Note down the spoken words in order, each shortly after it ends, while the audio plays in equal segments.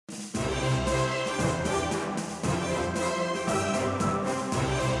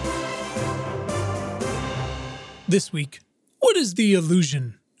This week, what is the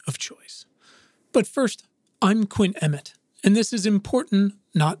illusion of choice? But first, I'm Quinn Emmett, and this is Important,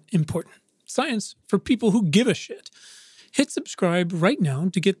 Not Important. Science for people who give a shit. Hit subscribe right now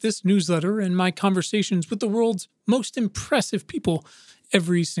to get this newsletter and my conversations with the world's most impressive people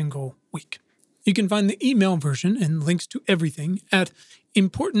every single week. You can find the email version and links to everything at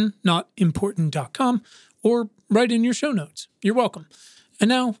importantnotimportant.com or right in your show notes. You're welcome. And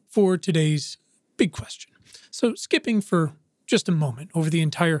now for today's big question. So skipping for just a moment over the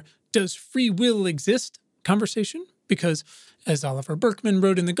entire "does free will exist" conversation, because as Oliver Burkeman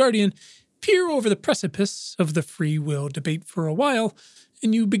wrote in The Guardian, peer over the precipice of the free will debate for a while,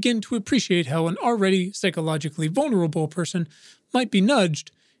 and you begin to appreciate how an already psychologically vulnerable person might be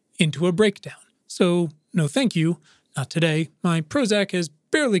nudged into a breakdown. So, no thank you, not today. My Prozac has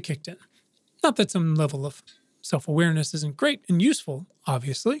barely kicked in. Not that some level of self-awareness isn't great and useful,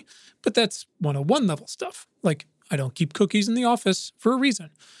 obviously, but that's 101 level stuff. Like, I don't keep cookies in the office for a reason.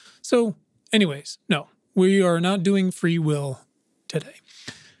 So, anyways, no, we are not doing free will today.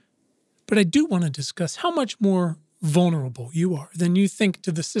 But I do want to discuss how much more vulnerable you are than you think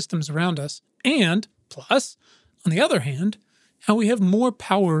to the systems around us, and plus, on the other hand, how we have more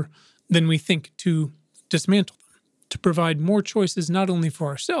power than we think to dismantle them, to provide more choices not only for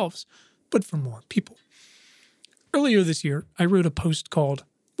ourselves, but for more people. Earlier this year, I wrote a post called,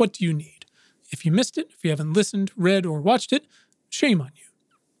 "What Do You Need?" If you missed it, if you haven't listened, read, or watched it, shame on you.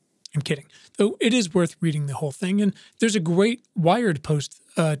 I'm kidding, though it is worth reading the whole thing, and there's a great Wired post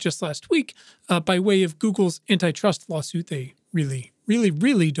just last week by way of Google's antitrust lawsuit they really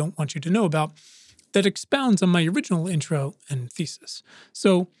don't want you to know about that expounds on my original intro and thesis.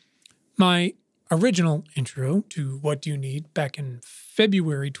 So my original intro to What Do You Need back in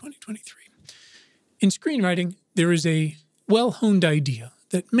February 2023. In screenwriting, there is a well-honed idea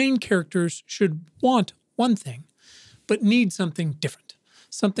that main characters should want one thing, but need something different,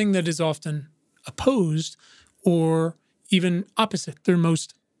 something that is often opposed or even opposite their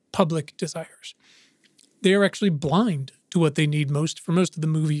most public desires. They are actually blind to what they need most for most of the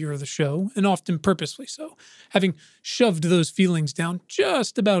movie or the show, and often purposely so, having shoved those feelings down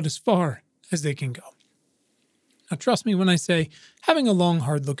just about as far as they can go. Now, trust me when I say having a long,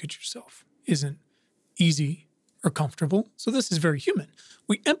 hard look at yourself isn't easy or comfortable, so this is very human.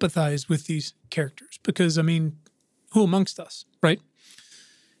 We empathize with these characters because, who amongst us, right?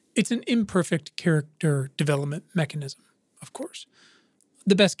 It's an imperfect character development mechanism, of course.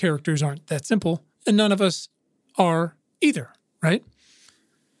 The best characters aren't that simple, and none of us are either, right?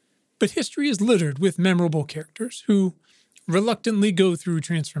 But history is littered with memorable characters who reluctantly go through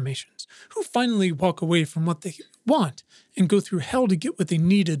transformations, who finally walk away from what they want and go through hell to get what they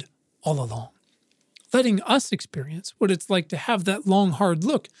needed all along, letting us experience what it's like to have that long, hard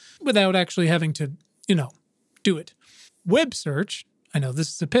look without actually having to, do it. Web search, I know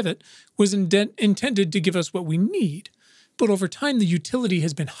this is a pivot, was intended to give us what we need, but over time the utility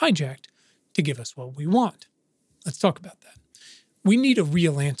has been hijacked to give us what we want. Let's talk about that. We need a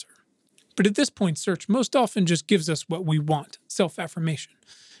real answer. But at this point, search most often just gives us what we want, self-affirmation.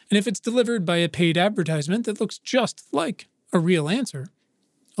 And if it's delivered by a paid advertisement that looks just like a real answer,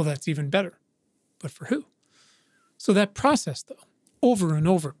 well, that's even better. But for who? So that process, though, over and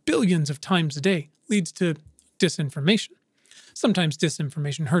over, billions of times a day, leads to disinformation. Sometimes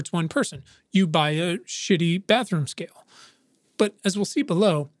disinformation hurts one person. You buy a shitty bathroom scale. But as we'll see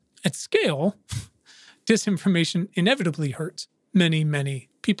below, at scale, disinformation inevitably hurts many, many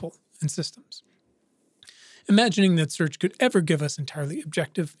people and systems. Imagining that search could ever give us entirely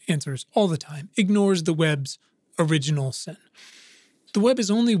objective answers all the time ignores the web's original sin. The web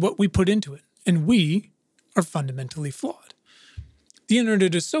is only what we put into it, and we are fundamentally flawed. The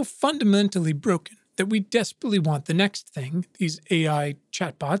internet is so fundamentally broken that we desperately want the next thing, these AI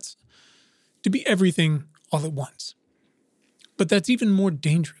chatbots, to be everything all at once. But that's even more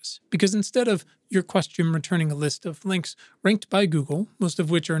dangerous, because instead of your question returning a list of links ranked by Google, most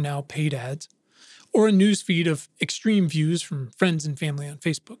of which are now paid ads, or a newsfeed of extreme views from friends and family on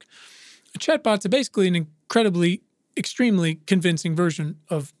Facebook, a chatbot's basically an extremely convincing version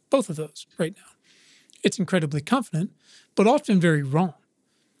of both of those right now. It's incredibly confident, but often very wrong.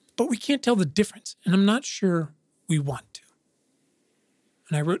 But we can't tell the difference, and I'm not sure we want to.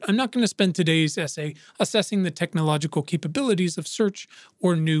 And I wrote, I'm not going to spend today's essay assessing the technological capabilities of search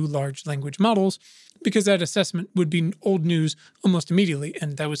or new large language models, because that assessment would be old news almost immediately.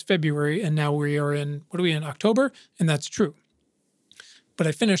 And that was February, and now we are in, October? And that's true. But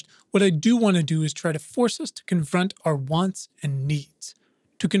I finished, what I do want to do is try to force us to confront our wants and needs,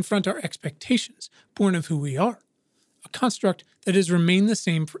 to confront our expectations, born of who we are, a construct that has remained the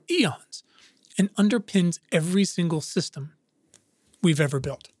same for eons, and underpins every single system we've ever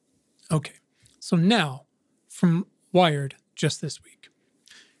built. Okay, so now from Wired just this week.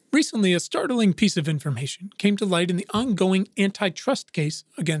 Recently, a startling piece of information came to light in the ongoing antitrust case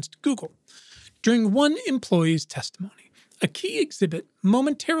against Google. During one employee's testimony, a key exhibit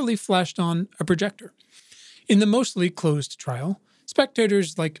momentarily flashed on a projector. In the mostly closed trial,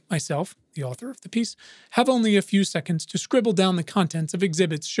 spectators like myself, the author of the piece, have only a few seconds to scribble down the contents of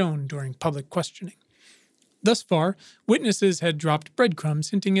exhibits shown during public questioning. Thus far, witnesses had dropped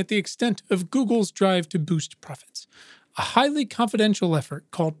breadcrumbs hinting at the extent of Google's drive to boost profits. A highly confidential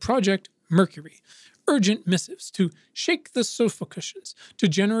effort called Project Mercury, urgent missives to shake the sofa cushions to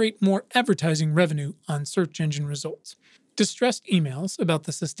generate more advertising revenue on search engine results, distressed emails about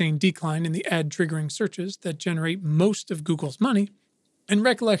the sustained decline in the ad-triggering searches that generate most of Google's money, and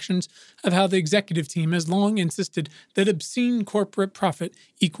recollections of how the executive team has long insisted that obscene corporate profit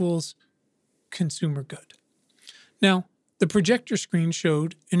equals consumer good. Now, the projector screen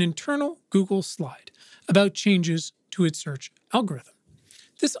showed an internal Google slide about changes to its search algorithm.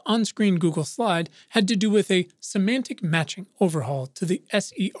 This on-screen Google slide had to do with a semantic matching overhaul to the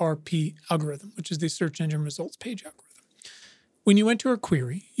SERP algorithm, which is the search engine results page algorithm. When you enter a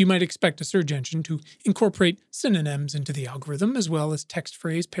query, you might expect a search engine to incorporate synonyms into the algorithm, as well as text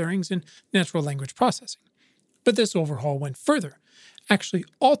phrase pairings and natural language processing. But this overhaul went further, actually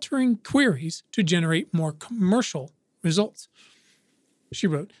altering queries to generate more commercial results. She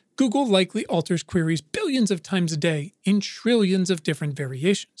wrote, Google likely alters queries billions of times a day in trillions of different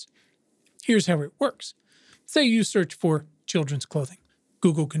variations. Here's how it works. Say you search for children's clothing.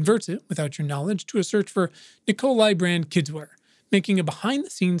 Google converts it, without your knowledge, to a search for Nikolai brand kidswear, making a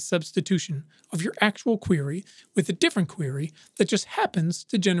behind-the-scenes substitution of your actual query with a different query that just happens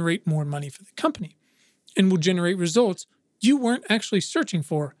to generate more money for the company and will generate results you weren't actually searching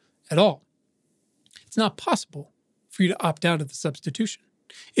for at all. It's not possible for you to opt out of the substitution.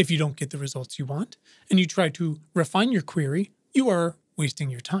 If you don't get the results you want and you try to refine your query, you are wasting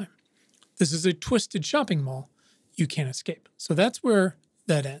your time. This is a twisted shopping mall you can't escape. So that's where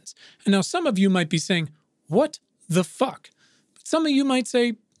that ends. And now some of you might be saying, what the fuck? But some of you might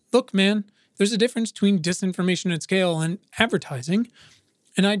say, look, man, there's a difference between disinformation at scale and advertising.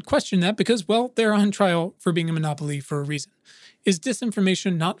 And I'd question that because, well, they're on trial for being a monopoly for a reason. Is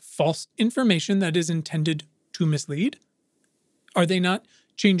disinformation not false information that is intended to mislead? Are they not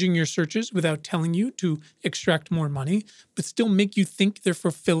changing your searches without telling you to extract more money, but still make you think they're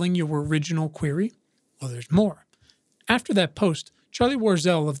fulfilling your original query? Well, there's more. After that post, Charlie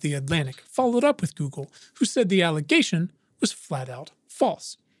Warzel of The Atlantic followed up with Google, who said the allegation was flat out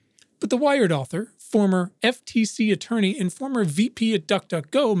false. But the Wired author, former FTC attorney and former VP at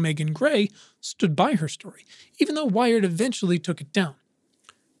DuckDuckGo, Megan Gray, stood by her story, even though Wired eventually took it down.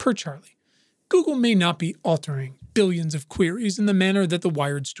 Per Charlie, Google may not be altering billions of queries in the manner that the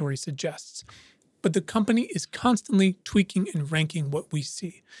Wired story suggests, but the company is constantly tweaking and ranking what we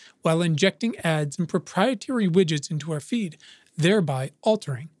see, while injecting ads and proprietary widgets into our feed, thereby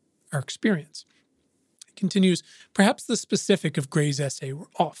altering our experience. It continues, perhaps the specific of Gray's essay were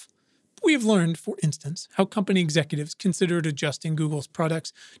off. But we have learned, for instance, how company executives considered adjusting Google's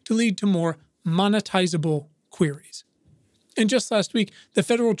products to lead to more monetizable queries. And just last week, the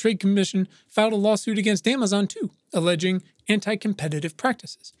Federal Trade Commission filed a lawsuit against Amazon too, alleging anti-competitive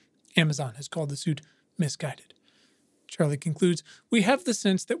practices. Amazon has called the suit misguided. Charlie concludes, we have the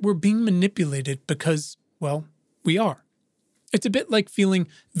sense that we're being manipulated because, well, we are. It's a bit like feeling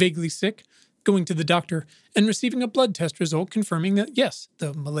vaguely sick, going to the doctor, and receiving a blood test result confirming that, yes,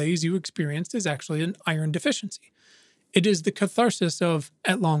 the malaise you experienced is actually an iron deficiency. It is the catharsis of,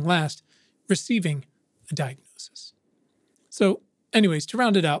 at long last, receiving a diagnosis. So, anyways, to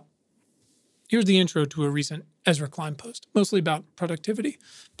round it out, here's the intro to a recent Ezra Klein post, mostly about productivity,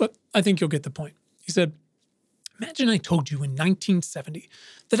 but I think you'll get the point. He said, imagine I told you in 1970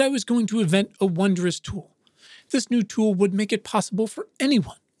 that I was going to invent a wondrous tool. This new tool would make it possible for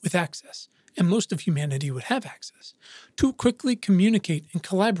anyone with access, and most of humanity would have access, to quickly communicate and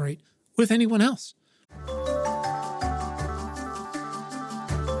collaborate with anyone else.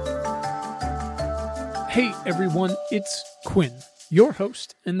 Hey everyone, it's Quinn, your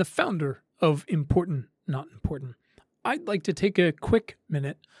host and the founder of Important Not Important. I'd like to take a quick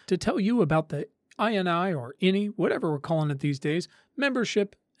minute to tell you about the INI or INI, whatever we're calling it these days,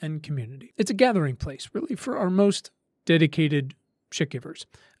 membership and community. It's a gathering place, really, for our most dedicated shit givers,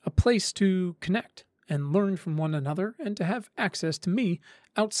 a place to connect and learn from one another and to have access to me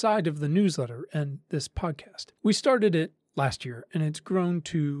outside of the newsletter and this podcast. We started it last year, and it's grown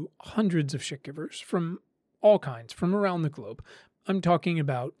to hundreds of shit givers from all kinds, from around the globe. I'm talking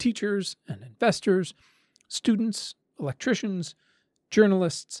about teachers and investors, students, electricians,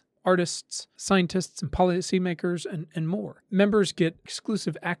 journalists, artists, scientists, and policymakers, and more. Members get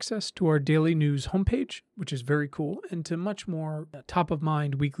exclusive access to our daily news homepage, which is very cool, and to much more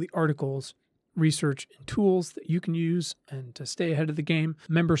top-of-mind weekly articles, research, and tools that you can use and to stay ahead of the game,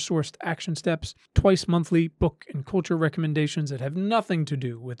 member-sourced action steps, twice monthly book and culture recommendations that have nothing to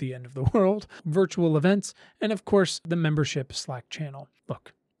do with the end of the world, virtual events, and of course, the membership Slack channel.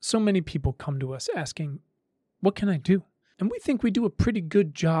 Look, so many people come to us asking, what can I do? And we think we do a pretty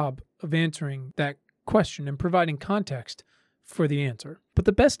good job of answering that question and providing context for the answer. But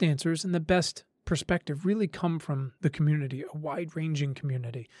the best answers and the best perspective really come from the community, a wide-ranging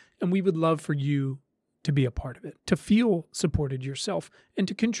community. And we would love for you to be a part of it, to feel supported yourself, and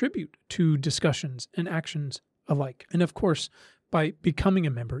to contribute to discussions and actions alike. And of course, by becoming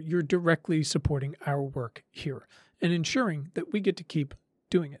a member, you're directly supporting our work here and ensuring that we get to keep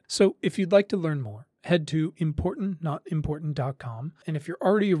doing it. So if you'd like to learn more, head to importantnotimportant.com. And if you're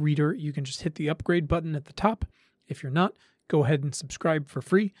already a reader, you can just hit the upgrade button at the top. If you're not, go ahead and subscribe for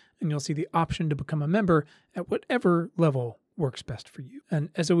free, and you'll see the option to become a member at whatever level works best for you. And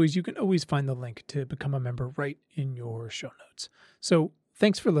as always, you can always find the link to become a member right in your show notes. So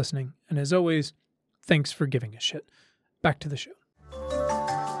thanks for listening. And as always, thanks for giving a shit. Back to the show.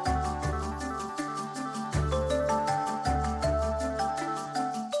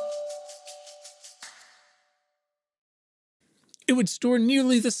 It would store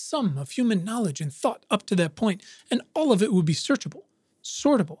nearly the sum of human knowledge and thought up to that point, and all of it would be searchable,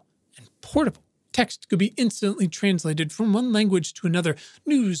 sortable, and portable. Text could be instantly translated from one language to another.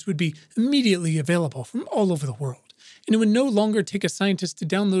 News would be immediately available from all over the world. And it would no longer take a scientist to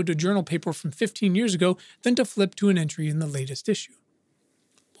download a journal paper from 15 years ago than to flip to an entry in the latest issue.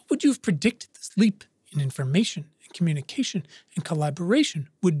 What would you have predicted this leap in information and communication and collaboration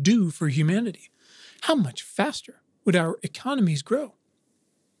would do for humanity? How much faster would our economies grow?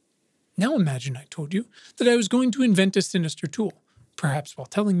 Now imagine I told you that I was going to invent a sinister tool. Perhaps while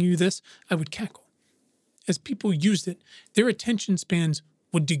telling you this, I would cackle. As people used it, their attention spans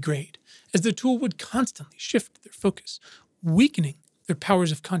would degrade, as the tool would constantly shift their focus, weakening their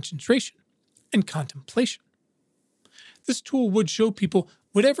powers of concentration and contemplation. This tool would show people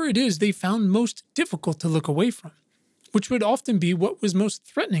whatever it is they found most difficult to look away from, which would often be what was most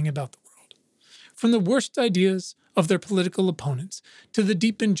threatening about the world. From the worst ideas of their political opponents to the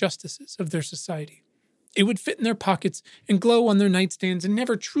deep injustices of their society. It would fit in their pockets and glow on their nightstands and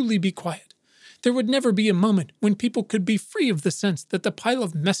never truly be quiet. There would never be a moment when people could be free of the sense that the pile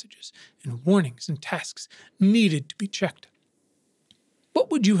of messages and warnings and tasks needed to be checked. What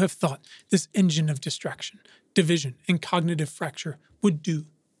would you have thought this engine of distraction, division, and cognitive fracture would do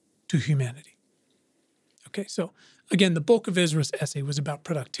to humanity? Okay, so again, the bulk of Ezra's essay was about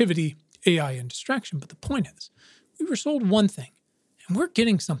productivity, AI, and distraction, but the point is, we were sold one thing, and we're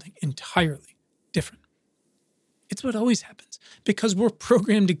getting something entirely different. It's what always happens, because we're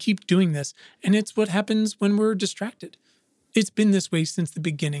programmed to keep doing this, and it's what happens when we're distracted. It's been this way since the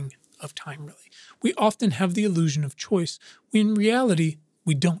beginning of time, really. We often have the illusion of choice, when in reality,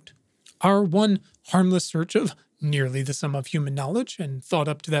 we don't. Our one harmless search of nearly the sum of human knowledge and thought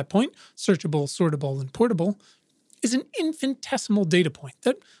up to that point, searchable, sortable, and portable, is an infinitesimal data point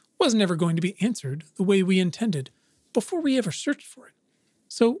that was never going to be answered the way we intended before we ever searched for it.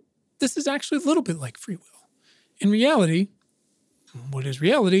 So this is actually a little bit like free will. In reality, what is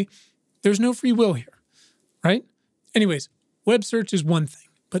reality? There's no free will here, right? Anyways, web search is one thing,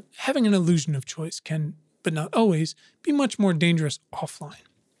 but having an illusion of choice can, but not always, be much more dangerous offline.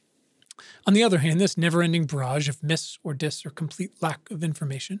 On the other hand, this never-ending barrage of miss or dis or complete lack of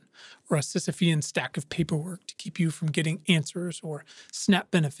information, or a Sisyphean stack of paperwork to keep you from getting answers or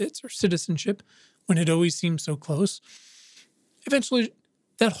SNAP benefits or citizenship when it always seems so close, eventually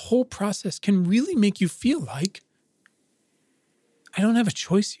that whole process can really make you feel like, I don't have a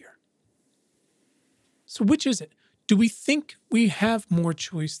choice here. So which is it? Do we think we have more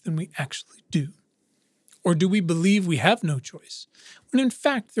choice than we actually do? Or do we believe we have no choice, when in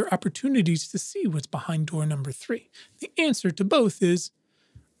fact there are opportunities to see what's behind door number 3? The answer to both is,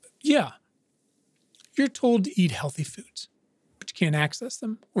 yeah. You're told to eat healthy foods, but you can't access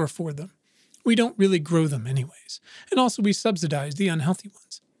them or afford them. We don't really grow them anyways, and also we subsidize the unhealthy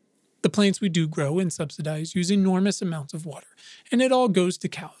ones. The plants we do grow and subsidize use enormous amounts of water, and it all goes to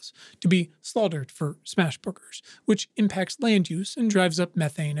cows to be slaughtered for smash burgers, which impacts land use and drives up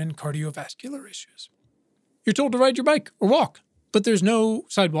methane and cardiovascular issues. You're told to ride your bike or walk, but there's no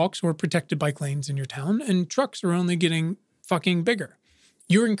sidewalks or protected bike lanes in your town, and trucks are only getting fucking bigger.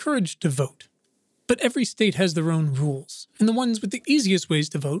 You're encouraged to vote, But every state has their own rules, and the ones with the easiest ways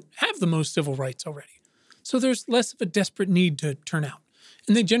to vote have the most civil rights already. So there's less of a desperate need to turn out.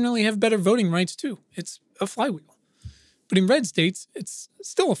 And they generally have better voting rights too. It's a flywheel. But in red states, it's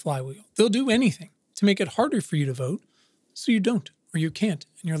still a flywheel. They'll do anything to make it harder for you to vote so you don't or you can't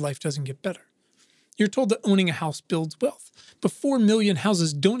and your life doesn't get better. You're told that owning a house builds wealth, but 4 million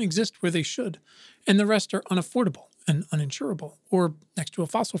houses don't exist where they should, and the rest are unaffordable and uninsurable or next to a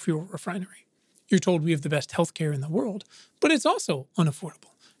fossil fuel refinery. You're told we have the best healthcare in the world, but it's also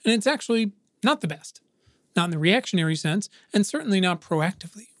unaffordable, and it's actually not the best. Not in the reactionary sense, and certainly not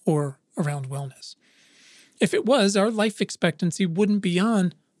proactively or around wellness. If it was, our life expectancy wouldn't be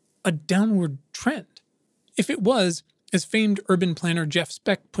on a downward trend. If it was, as famed urban planner Jeff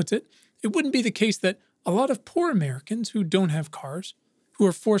Speck puts it, it wouldn't be the case that a lot of poor Americans who don't have cars, who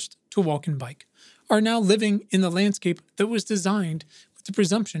are forced to walk and bike, are now living in the landscape that was designed with the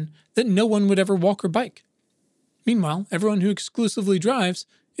presumption that no one would ever walk or bike. Meanwhile, everyone who exclusively drives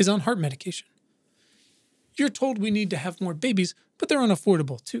is on heart medication. You're told we need to have more babies, but they're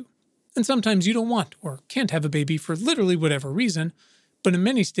unaffordable too. And sometimes you don't want or can't have a baby for literally whatever reason, but in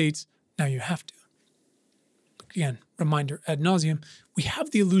many states, now you have to. Again, reminder ad nauseum, we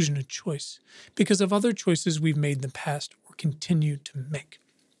have the illusion of choice because of other choices we've made in the past or continue to make.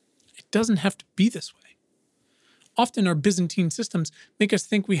 It doesn't have to be this way. Often our Byzantine systems make us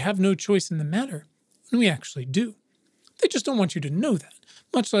think we have no choice in the matter, when we actually do. They just don't want you to know that,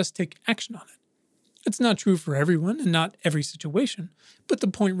 much less take action on it. It's not true for everyone and not every situation, but the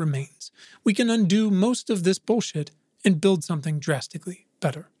point remains. We can undo most of this bullshit and build something drastically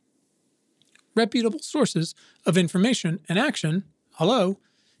better. Reputable sources of information and action,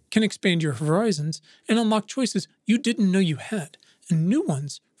 can expand your horizons and unlock choices you didn't know you had, and new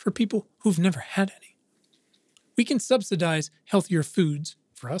ones for people who've never had any. We can subsidize healthier foods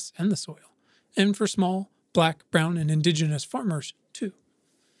for us and the soil, and for small, Black, brown, and indigenous farmers too.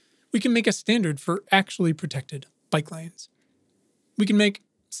 We can make a standard for actually protected bike lanes. We can make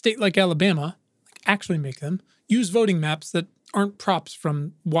a state like Alabama, actually make them, use voting maps that aren't props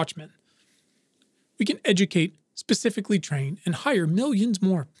from Watchmen. We can educate, specifically train, and hire millions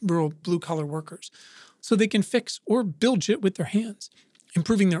more rural blue-collar workers so they can fix or build shit with their hands,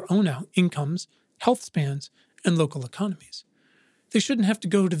 improving their own incomes, health spans, and local economies. They shouldn't have to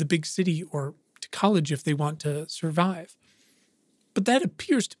go to the big city or to college if they want to survive. But that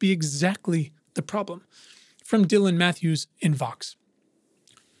appears to be exactly the problem. From Dylan Matthews in Vox.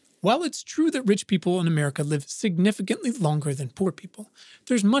 While it's true that rich people in America live significantly longer than poor people,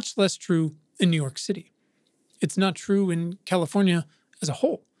 there's much less true in New York City. It's not true in California as a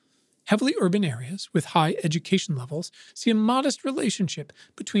whole. Heavily urban areas with high education levels see a modest relationship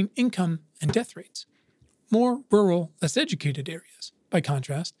between income and death rates. More rural, less educated areas, by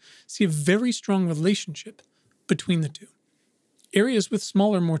contrast, see a very strong relationship between the two. Areas with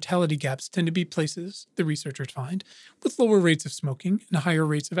smaller mortality gaps tend to be places, the researchers find, with lower rates of smoking and higher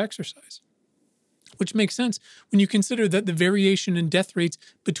rates of exercise. Which makes sense when you consider that the variation in death rates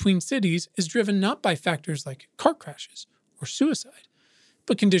between cities is driven not by factors like car crashes or suicide,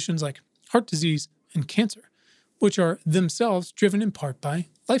 but conditions like heart disease and cancer, which are themselves driven in part by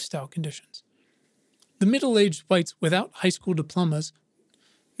lifestyle conditions. The middle-aged whites without high school diplomas,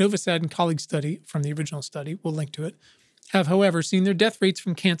 Novosad and colleagues study from the original study, we'll link to it, have, however, seen their death rates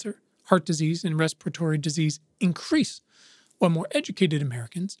from cancer, heart disease, and respiratory disease increase, while more educated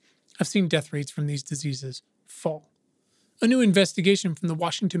Americans have seen death rates from these diseases fall. A new investigation from the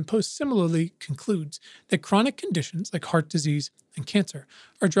Washington Post similarly concludes that chronic conditions like heart disease and cancer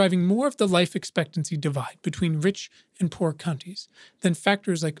are driving more of the life expectancy divide between rich and poor counties than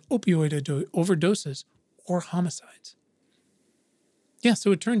factors like opioid overdoses or homicides. Yeah,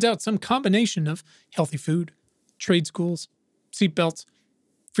 so it turns out some combination of healthy food, trade schools, seatbelts,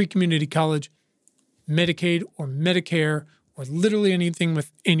 free community college, Medicaid or Medicare, or literally anything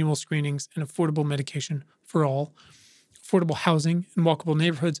with annual screenings and affordable medication for all, affordable housing and walkable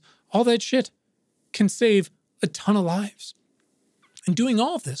neighborhoods, all that shit can save a ton of lives. And doing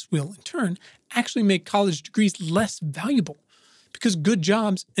all of this will, in turn, actually make college degrees less valuable because good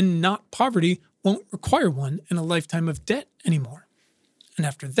jobs and not poverty won't require one in a lifetime of debt anymore. And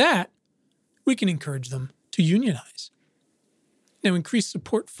after that, we can encourage them to unionize. Now, increased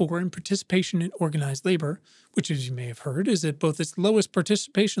support for and participation in organized labor, which, as you may have heard, is at both its lowest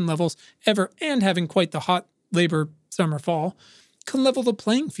participation levels ever and having quite the hot labor summer-fall, can level the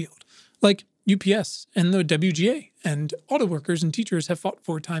playing field, like UPS and the WGA and auto workers and teachers have fought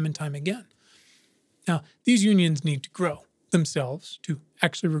for time and time again. Now, these unions need to grow themselves to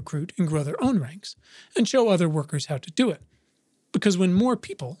actually recruit and grow their own ranks and show other workers how to do it. Because when more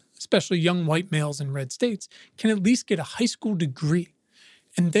people, especially young white males in red states, can at least get a high school degree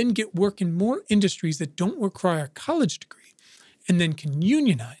and then get work in more industries that don't require a college degree, and then can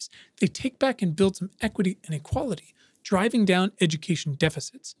unionize, they take back and build some equity and equality, driving down education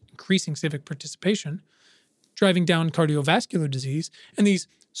deficits, increasing civic participation, driving down cardiovascular disease, and these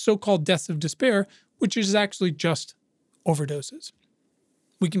so-called deaths of despair, which is actually just overdoses.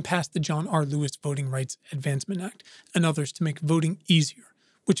 We can pass the John R. Lewis Voting Rights Advancement Act and others to make voting easier,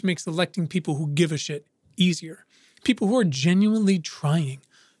 which makes electing people who give a shit easier. People who are genuinely trying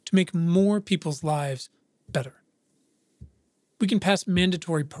to make more people's lives better. We can pass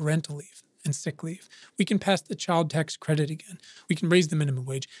mandatory parental leave and sick leave. We can pass the child tax credit again. We can raise the minimum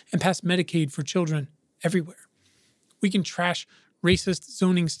wage and pass Medicaid for children everywhere. We can trash racist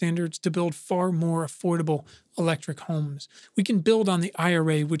zoning standards to build far more affordable electric homes. We can build on the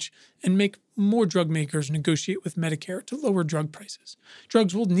IRA and make more drug makers negotiate with Medicare to lower drug prices.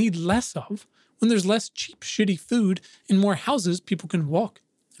 Drugs we'll need less of when there's less cheap, shitty food and more houses people can walk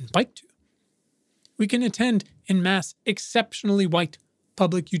and bike to. We can attend en masse exceptionally white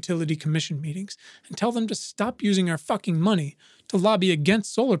Public Utility Commission meetings and tell them to stop using our fucking money to lobby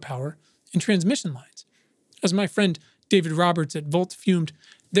against solar power and transmission lines. As my friend David Roberts at Volt fumed,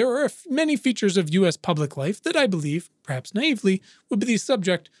 there are many features of U.S. public life that I believe, perhaps naively, would be the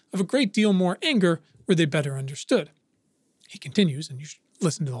subject of a great deal more anger were they better understood. He continues, and you should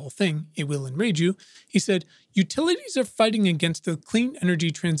listen to the whole thing, it will enrage you. He said, utilities are fighting against the clean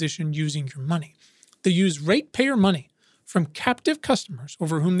energy transition using your money. They use ratepayer money from captive customers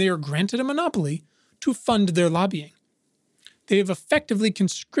over whom they are granted a monopoly to fund their lobbying. They have effectively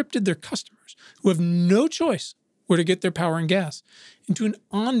conscripted their customers, who have no choice where to get their power and gas, into an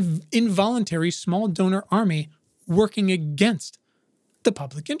involuntary small donor army working against the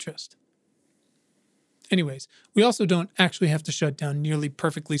public interest. Anyways, we also don't actually have to shut down nearly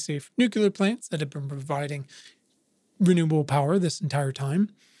perfectly safe nuclear plants that have been providing renewable power this entire time.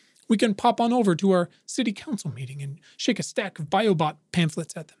 We can pop on over to our city council meeting and shake a stack of BioBot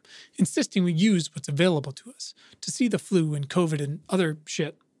pamphlets at them, insisting we use what's available to us to see the flu and COVID and other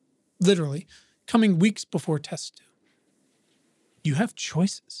shit, literally, coming weeks before tests do. You have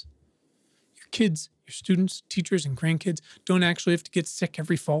choices. Your kids, your students, teachers, and grandkids don't actually have to get sick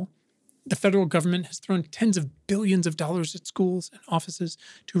every fall. The federal government has thrown tens of billions of dollars at schools and offices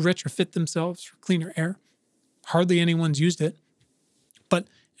to retrofit themselves for cleaner air. Hardly anyone's used it. But,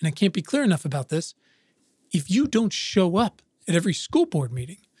 and I can't be clear enough about this, if you don't show up at every school board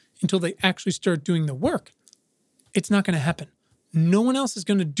meeting until they actually start doing the work, it's not going to happen. No one else is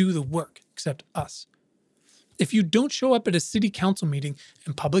going to do the work except us. If you don't show up at a city council meeting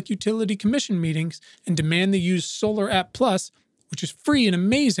and public utility commission meetings and demand they use Solar App Plus, which is free and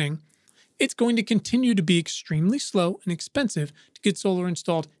amazing, it's going to continue to be extremely slow and expensive to get solar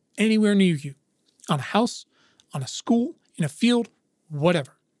installed anywhere near you, on a house, on a school, in a field,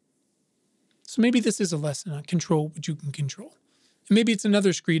 whatever. So maybe this is a lesson on control what you can control. And maybe it's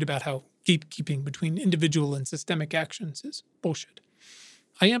another screed about how gatekeeping between individual and systemic actions is bullshit.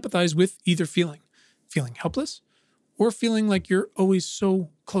 I empathize with either feeling helpless or feeling like you're always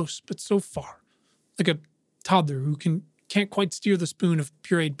so close but so far, like a toddler who can't quite steer the spoon of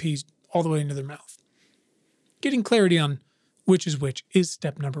pureed peas all the way into their mouth. Getting clarity on which is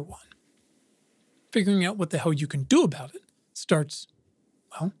step number one. Figuring out what the hell you can do about it starts,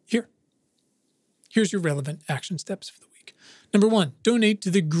 well, here. Here's your relevant action steps for the week. Number 1, donate to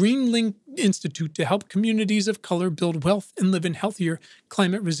the GreenLink Institute to help communities of color build wealth and live in healthier,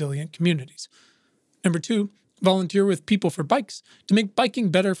 climate-resilient communities. Number 2, volunteer with People for Bikes to make biking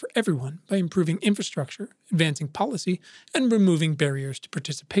better for everyone by improving infrastructure, advancing policy, and removing barriers to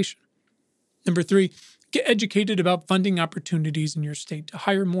participation. Number 3, get educated about funding opportunities in your state to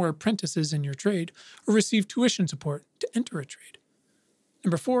hire more apprentices in your trade or receive tuition support to enter a trade.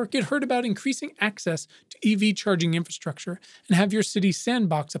 Number 4, get heard about increasing access to EV charging infrastructure and have your city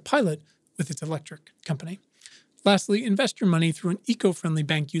sandbox a pilot with its electric company. Lastly, invest your money through an eco-friendly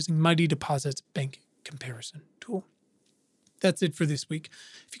bank using Mighty Deposits bank comparison tool. That's it for this week.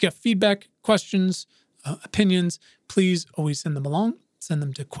 If you got feedback, questions, opinions, please always send them along. Send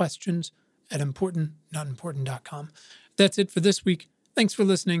them to questions@importantnotimportant.com. That's it for this week. Thanks for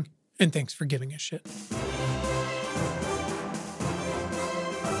listening, and thanks for giving a shit.